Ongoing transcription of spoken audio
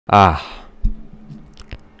Ah,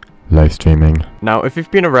 live streaming. Now, if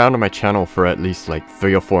you've been around on my channel for at least like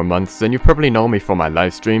 3 or 4 months, then you probably know me for my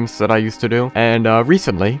live streams that I used to do. And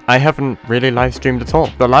recently, I haven't really live streamed at all.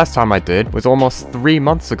 The last time I did was almost 3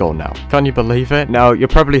 months ago now. Can you believe it? Now, you're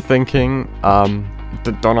probably thinking,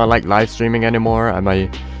 don't I like live streaming anymore? Am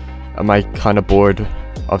I kind of bored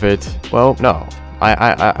of it? Well, no.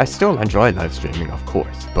 I still enjoy live streaming, of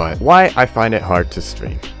course, but why I find it hard to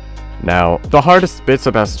stream. Now, the hardest bits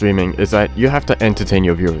about streaming is that you have to entertain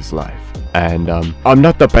your viewers live, and I'm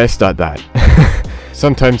not the best at that.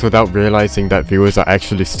 Sometimes without realizing that viewers are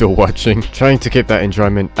actually still watching, trying to keep that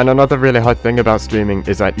enjoyment. And another really hard thing about streaming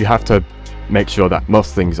is that you have to make sure that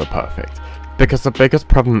most things are perfect. Because the biggest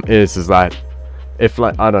problem is that if,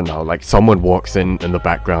 like, I don't know, like someone walks in the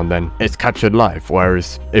background, then it's captured live.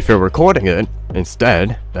 Whereas if you're recording it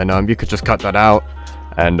instead, then you could just cut that out.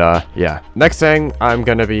 And yeah. Next thing I'm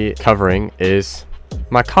gonna be covering is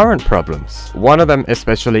my current problems. One of them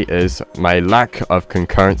especially is my lack of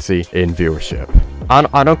concurrency in viewership.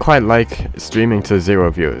 I don't quite like streaming to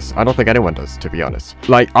 0 viewers. I don't think anyone does, to be honest.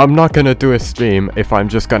 Like, I'm not gonna do a stream if I'm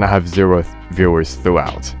just gonna have 0 viewers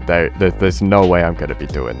throughout. There's no way I'm gonna be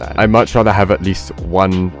doing that. I'd much rather have at least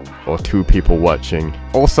 1 or 2 people watching.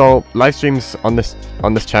 Also, live streams on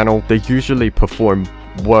this channel, they usually perform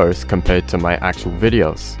worse compared to my actual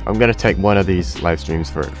videos. I'm gonna take one of these live streams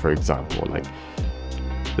for example, like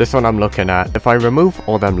this one I'm looking at. If I remove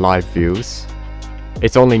all them live views,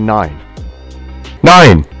 it's only 9.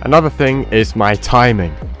 Another thing is my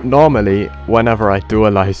timing. Normally, whenever I do a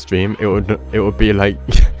live stream, it would be like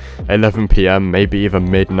 11 PM, maybe even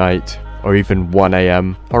midnight, or even 1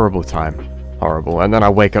 AM. Horrible time. Horrible. And then I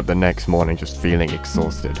wake up the next morning just feeling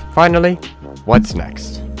exhausted. Finally, what's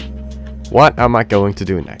next? What am I going to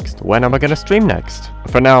do next? When am I going to stream next?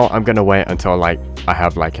 For now, I'm going to wait until like I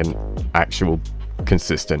have like an actual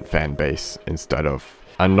consistent fan base instead of,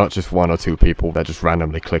 and not just 1 or 2 people that just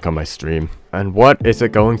randomly click on my stream. And what is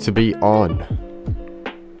it going to be on?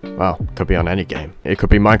 Well, could be on any game. It could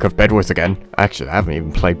be Minecraft Bed Wars again. Actually, I haven't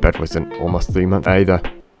even played Bed Wars in almost 3 months either.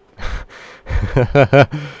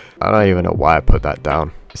 I don't even know why I put that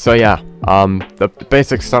down. So yeah, the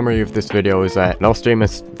basic summary of this video is that no stream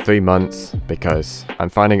is 3 months because I'm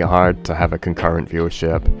finding it hard to have a concurrent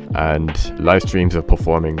viewership, and live streams are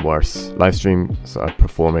performing worse. Live streams are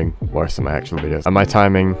performing worse than my actual videos. And my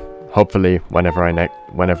timing, hopefully,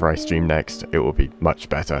 whenever I stream next, it will be much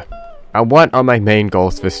better. And what are my main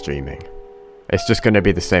goals for streaming? It's just going to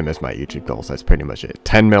be the same as my YouTube goals. That's pretty much it.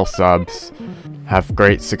 10 mil subs, have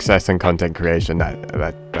great success in content creation.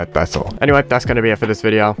 That's all. Anyway, that's going to be it for this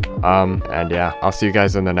video. And yeah, I'll see you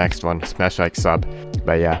guys in the next one. Smash like, sub.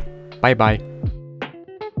 But yeah, bye bye.